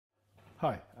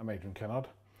Hi, I'm Adrian Kennard,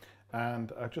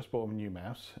 and I've just bought a new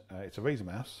mouse. It's a Razer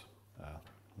Mouse,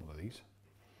 one of these.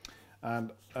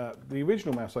 And the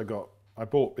original mouse I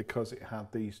bought because it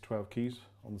had these 12 keys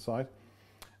on the side.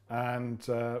 And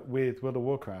with World of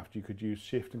Warcraft, you could use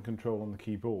Shift and Control on the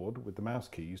keyboard with the mouse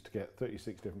keys to get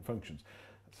 36 different functions.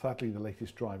 Sadly, the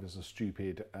latest drivers are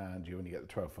stupid and you only get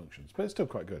the 12 functions, but it's still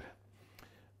quite good.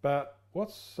 But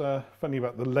what's funny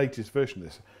about the latest version of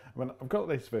this, I've got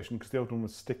the latest version because the old one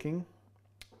was sticking.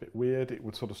 A bit weird, it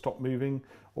would sort of stop moving.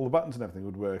 All the buttons and everything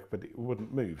would work, but it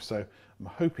wouldn't move. So I'm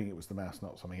hoping it was the mouse,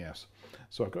 not something else.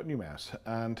 So I've got a new mouse,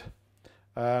 and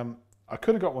I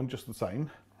could have got one just the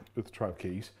same with the 12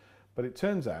 keys, but it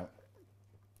turns out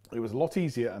it was a lot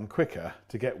easier and quicker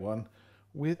to get one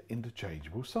with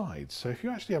interchangeable sides. So if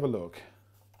you actually have a look,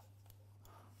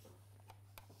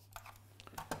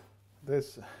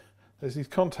 there's these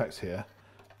contacts here,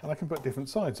 and I can put different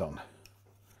sides on.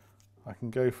 I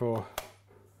can go for,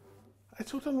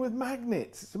 it's all done with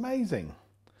magnets, it's amazing.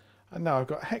 And now I've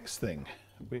got a hex thing,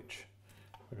 which,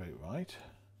 if I got it right,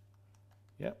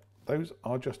 yep, those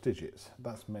are just digits,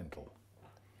 that's mental.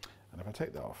 And if I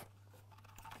take that off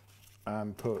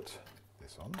and put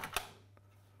this on,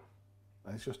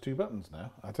 and it's just two buttons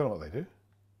now. I don't know what they do.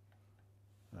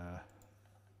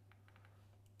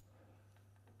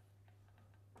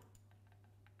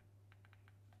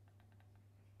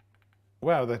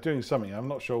 Wow, they're doing something, I'm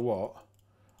not sure what.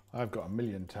 I've got a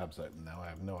million tabs open now, I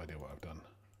have no idea what I've done.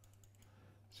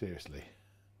 Seriously.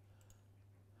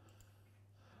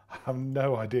 I have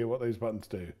no idea what those buttons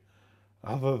do,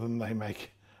 other than they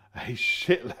make a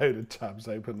shitload of tabs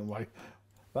open the way.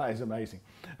 That is amazing.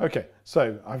 Okay,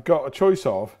 so I've got a choice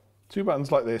of two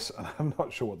buttons like this, and I'm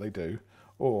not sure what they do,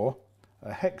 or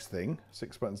a hex thing,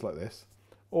 6 buttons like this,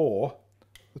 or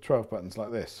the 12 buttons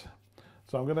like this.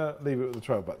 So I'm going to leave it with the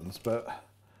 12 buttons, but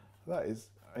that is,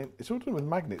 it's all done with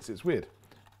magnets. It's weird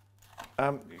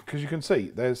because you can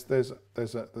see there's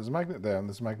a magnet there and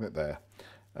there's a magnet there,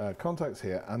 contacts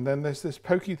here, and then there's this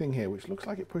pokey thing here which looks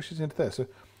like it pushes into there. So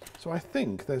I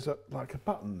think there's like a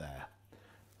button there.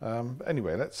 But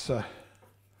anyway, let's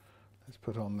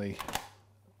put on the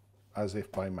as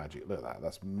if by magic. Look at that.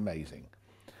 That's amazing.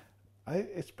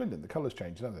 It's brilliant. The colours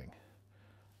change and everything.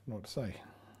 I don't know what to say.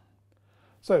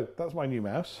 So that's my new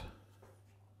mouse,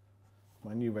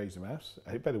 my new Razer mouse.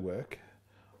 It better work.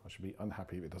 I should be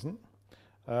unhappy if it doesn't.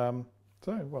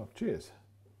 Well, cheers.